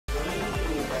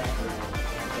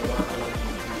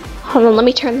Hold on, let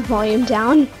me turn the volume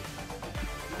down.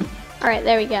 Alright,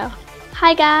 there we go.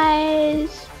 Hi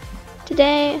guys!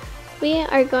 Today we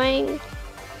are going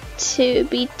to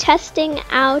be testing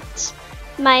out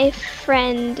my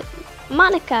friend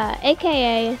Monica,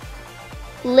 aka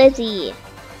Lizzie.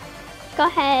 Go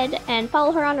ahead and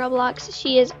follow her on Roblox.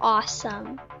 She is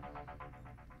awesome.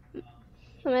 I'm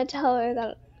gonna tell her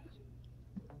that.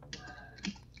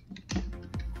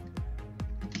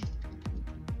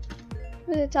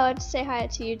 I'm gonna tell her to say hi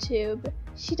to YouTube.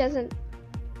 She doesn't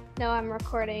know I'm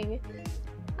recording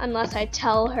unless I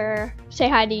tell her say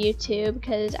hi to YouTube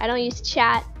because I don't use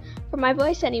chat for my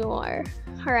voice anymore.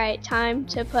 Alright, time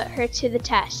to put her to the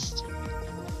test.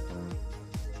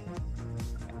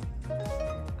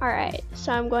 Alright,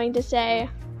 so I'm going to say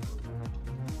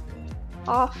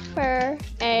offer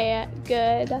a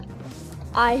good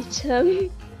item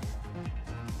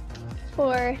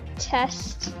for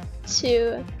test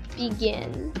to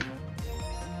begin.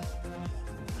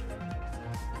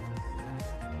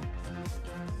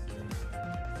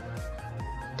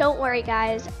 Don't worry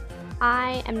guys,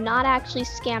 I am not actually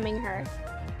scamming her.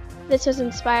 This was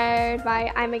inspired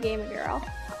by I'm a Gamer Girl.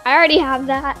 I already have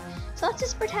that, so let's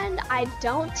just pretend I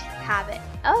don't have it.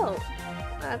 Oh,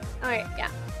 alright, yeah.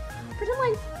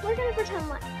 We're gonna pretend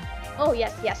like, oh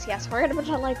yes, we're gonna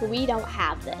pretend like we don't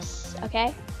have this,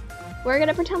 okay? We're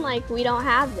gonna pretend like we don't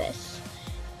have this.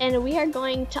 And we are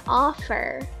going to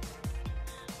offer,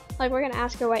 like we're gonna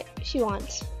ask her what she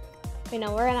wants. You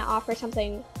know, we're gonna offer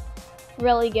something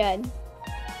really good.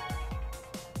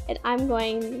 And I'm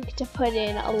going to put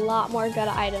in a lot more good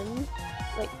items,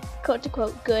 like quote to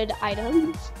quote good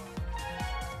items.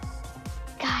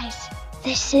 Guys,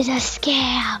 this is a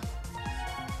scam.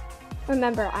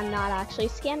 Remember, I'm not actually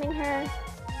scamming her.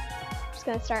 I'm just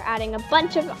gonna start adding a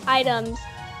bunch of items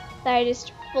that are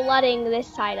just flooding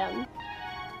this item.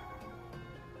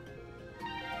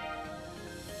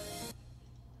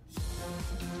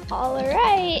 All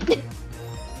right.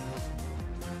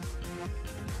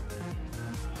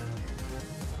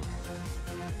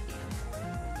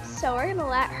 So we're gonna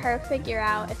let her figure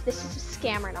out if this is a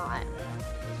scam or not.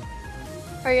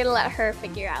 We're gonna let her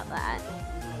figure out that.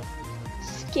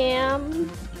 Scam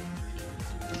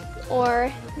or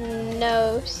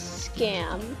no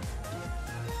scam.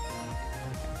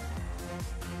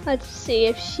 Let's see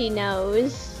if she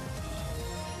knows.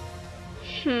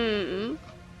 Remember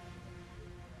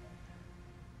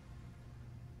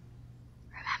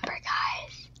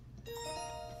guys,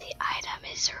 the item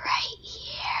is right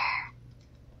here.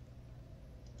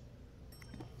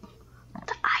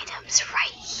 The item's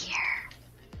right here.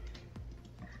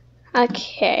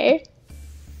 Okay.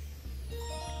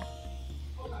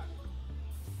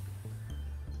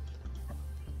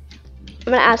 I'm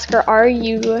gonna ask her, are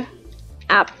you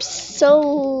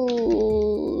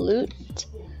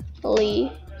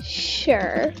absolutely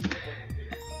sure?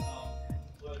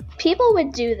 People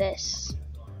would do this.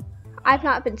 I've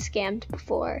not been scammed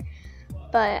before,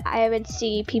 but I would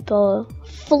see people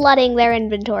flooding their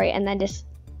inventory and then just,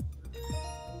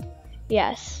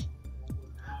 yes.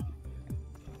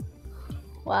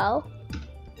 Well,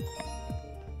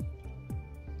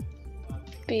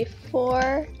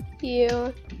 before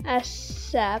you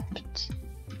accept,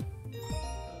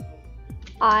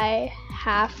 I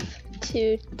have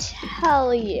to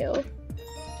tell you,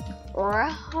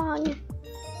 wrong.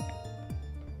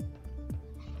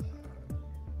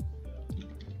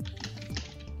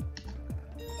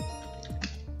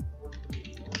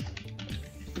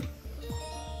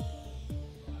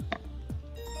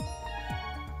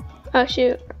 Oh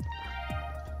shoot.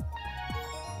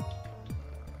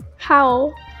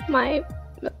 How my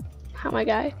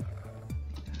guy?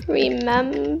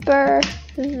 Remember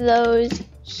those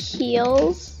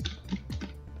heels?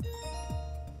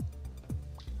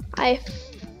 I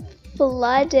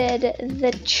flooded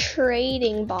the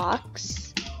trading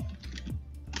box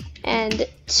and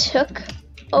took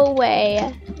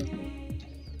away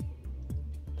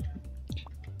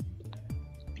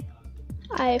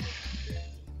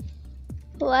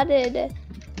flooded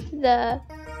the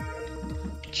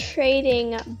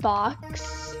trading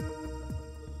box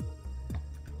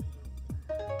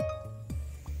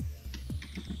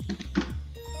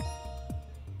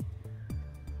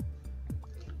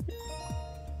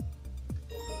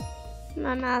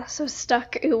my math's so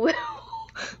stuck. Ooh.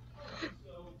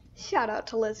 Shout out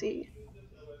to Lizzie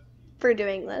for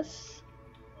doing this.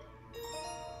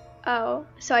 Oh,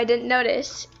 so I didn't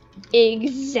notice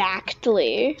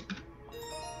exactly.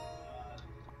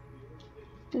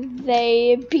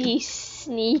 They be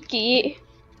sneaky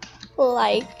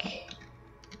like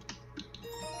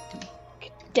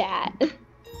that.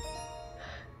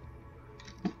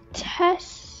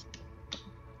 Test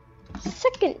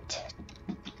second.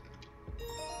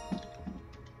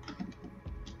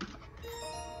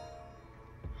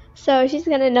 So she's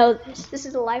gonna know this. This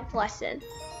is a life lesson.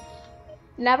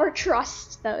 Never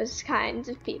trust those kinds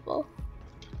of people.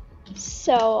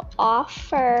 So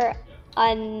offer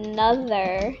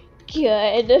another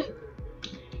good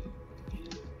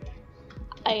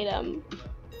item.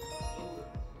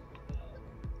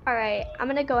 Alright, I'm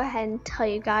gonna go ahead and tell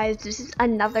you guys this is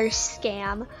another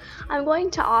scam. I'm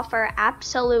going to offer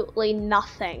absolutely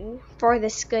nothing for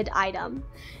this good item.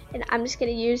 And I'm just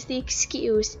gonna use the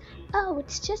excuse, oh,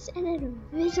 it's just an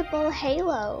invisible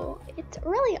halo. It's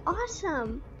really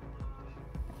awesome.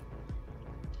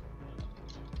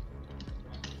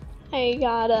 I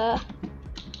gotta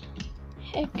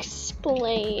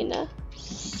explain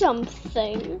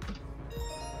something.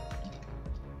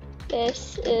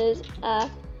 This is a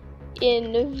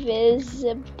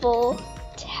invisible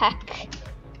tech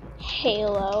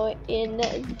halo in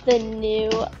the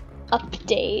new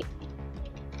update.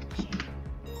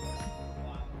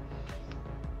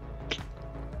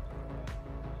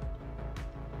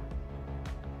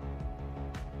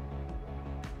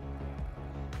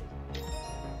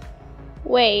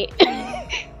 Wait.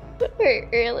 Wait,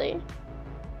 really?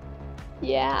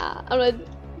 Yeah, I'm gonna.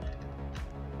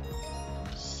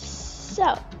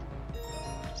 So,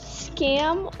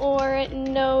 scam or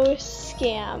no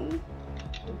scam?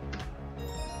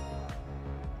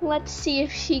 Let's see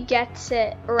if she gets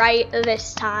it right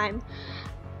this time.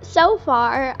 So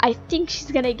far, I think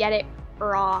she's gonna get it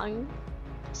wrong.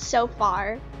 So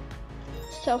far,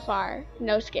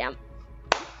 no scam.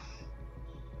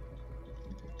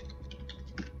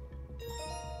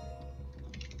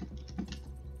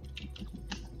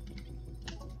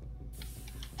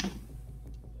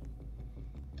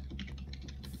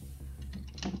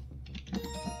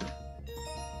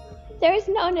 There is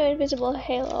no new invisible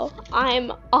halo.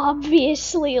 I'm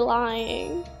obviously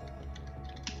lying.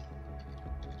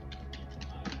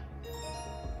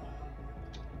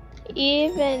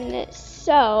 Even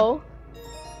so,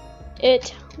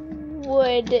 it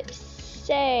would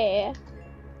say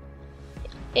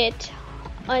it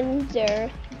under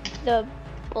the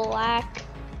black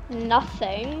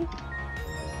nothing.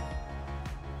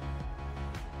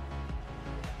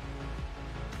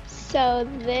 So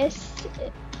this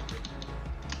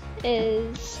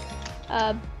is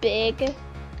a big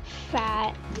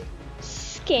fat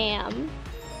scam.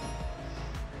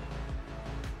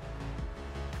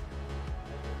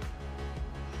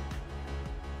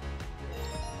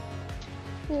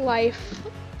 Life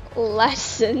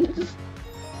lessons.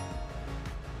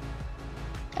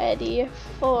 Ready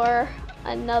for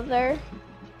another?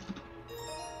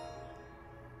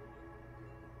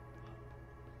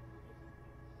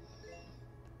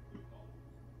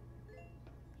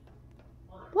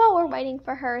 While we're waiting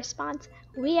for her response,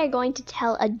 we are going to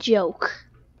tell a joke.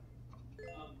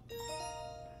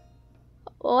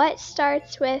 What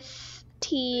starts with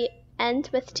T,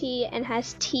 ends with T, and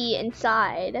has T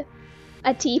inside?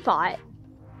 A teapot.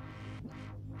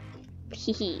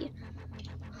 Hehe.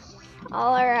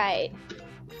 Alright.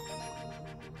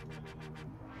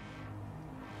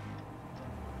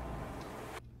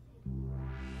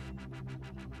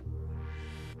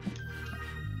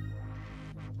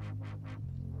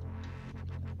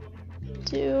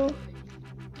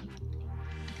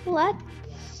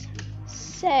 Let's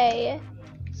say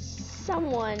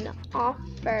someone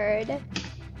offered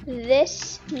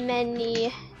this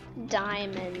many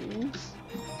diamonds.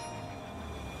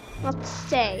 Let's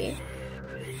say.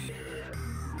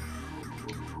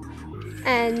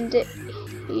 And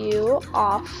you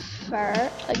offer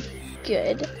a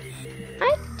good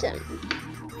item.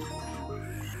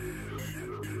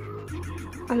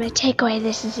 I'm gonna take away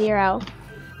this 0.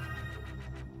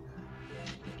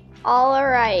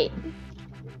 Alright.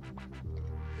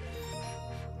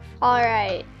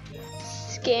 Alright.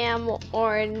 Scam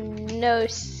or no.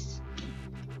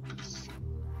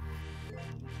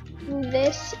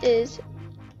 This is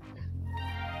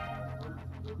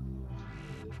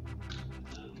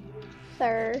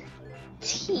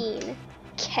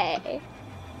 $13K.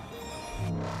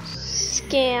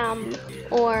 Scam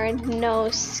or no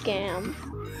scam?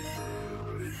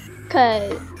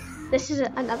 Cause this is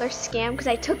another scam because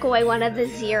I took away one of the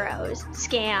zeros.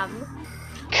 Scam.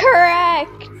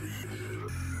 Correct!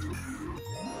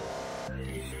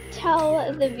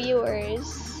 Tell the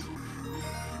viewers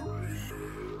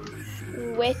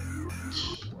which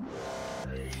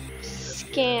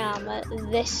scam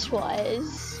this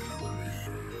was.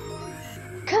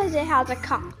 Cause it has a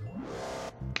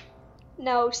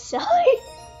No, silly.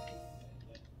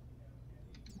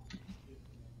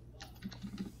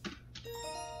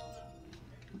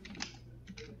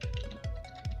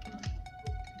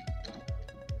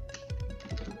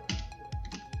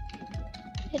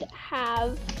 It'd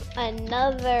have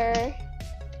another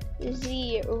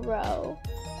 0.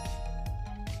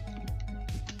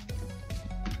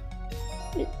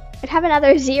 It'd have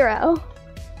another 0.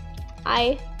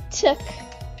 I took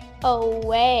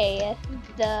away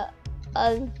the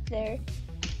other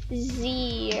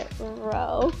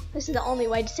 0. This is the only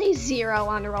way to say 0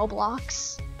 on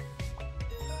Roblox.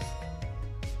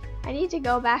 I need to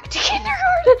go back to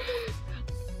kindergarten.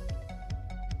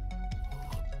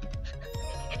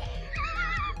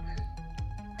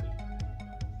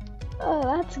 Oh,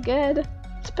 that's good.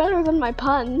 It's better than my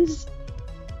puns.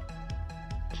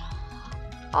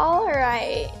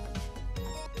 Alright.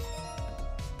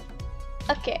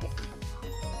 Okay.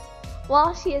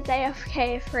 While she is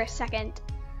AFK for a second,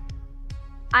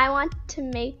 I want to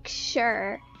make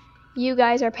sure you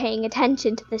guys are paying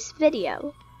attention to this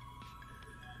video.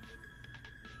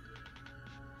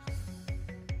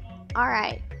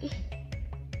 Alright.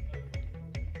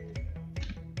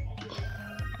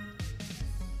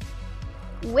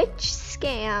 Which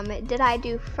scam did I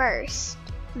do first?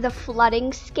 The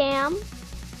flooding scam?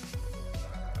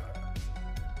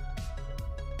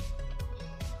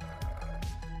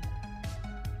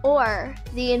 Or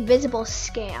the invisible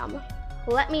scam?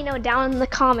 Let me know down in the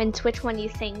comments which one you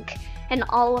think, and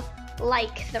I'll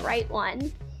like the right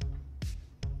one.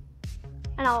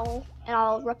 And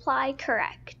I'll reply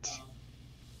correct.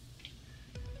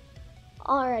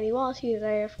 Alrighty, while she's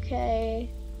AFK,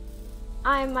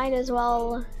 I might as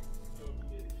well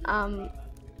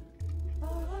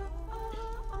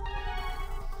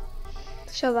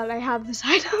show that I have this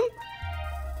item.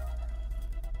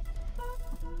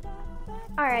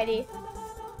 Alrighty.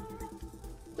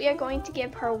 We are going to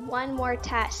give her one more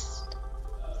test.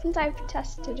 Since I've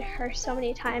tested her so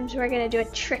many times, we're gonna do a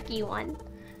tricky one.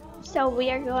 So we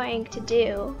are going to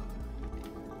do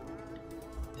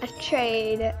a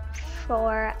trade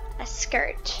for a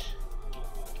skirt.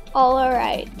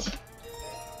 Alright.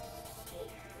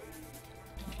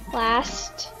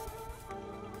 Last.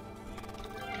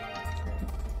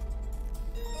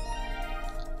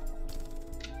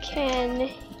 Can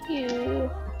you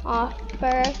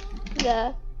offer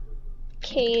the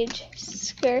cage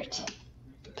skirt,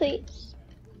 please?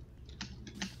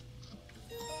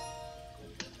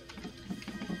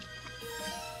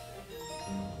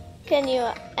 Can you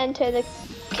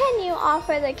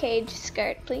offer the cage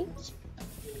skirt, please?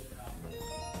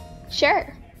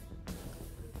 Sure.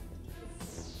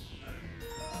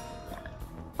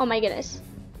 Oh my goodness.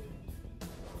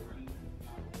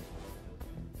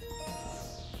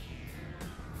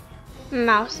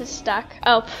 Mouse is stuck.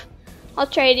 Oh, I'll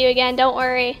trade you again, don't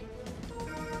worry.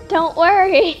 Don't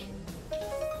worry.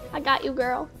 I got you,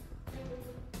 girl.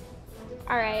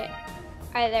 Alright,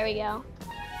 there we go.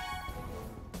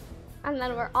 And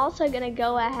then we're also gonna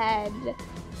go ahead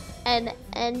and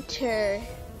enter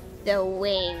the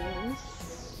wings.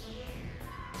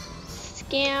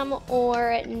 Scam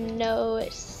or no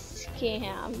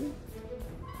scam?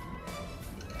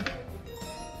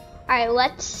 Alright,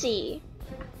 let's see.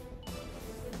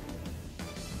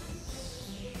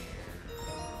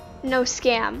 No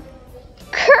scam.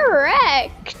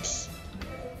 Correct!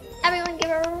 Everyone give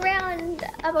a round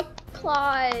of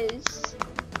applause.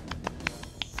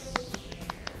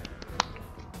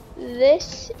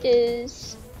 This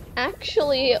is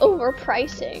actually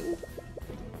overpricing.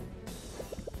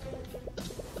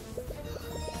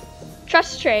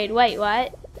 Trust trade, wait,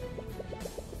 what?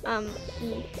 I'm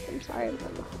sorry.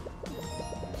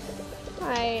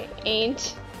 I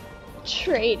ain't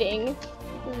trading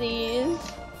these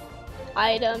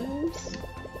items,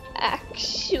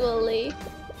 actually.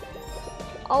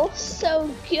 Also,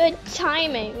 good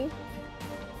timing.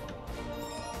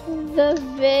 The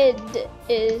vid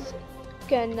is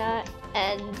gonna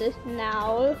end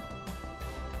now.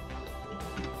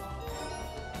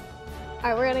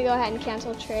 Alright, we're gonna go ahead and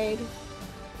cancel trade.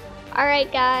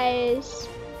 Alright guys,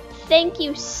 thank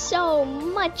you so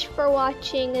much for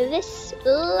watching this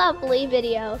lovely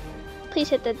video. Please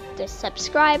hit the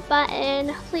subscribe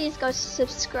button. Please go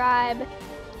subscribe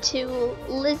to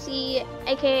Lizzie,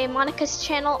 aka Monica's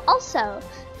channel also.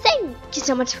 Thank you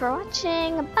so much for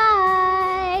watching. Bye!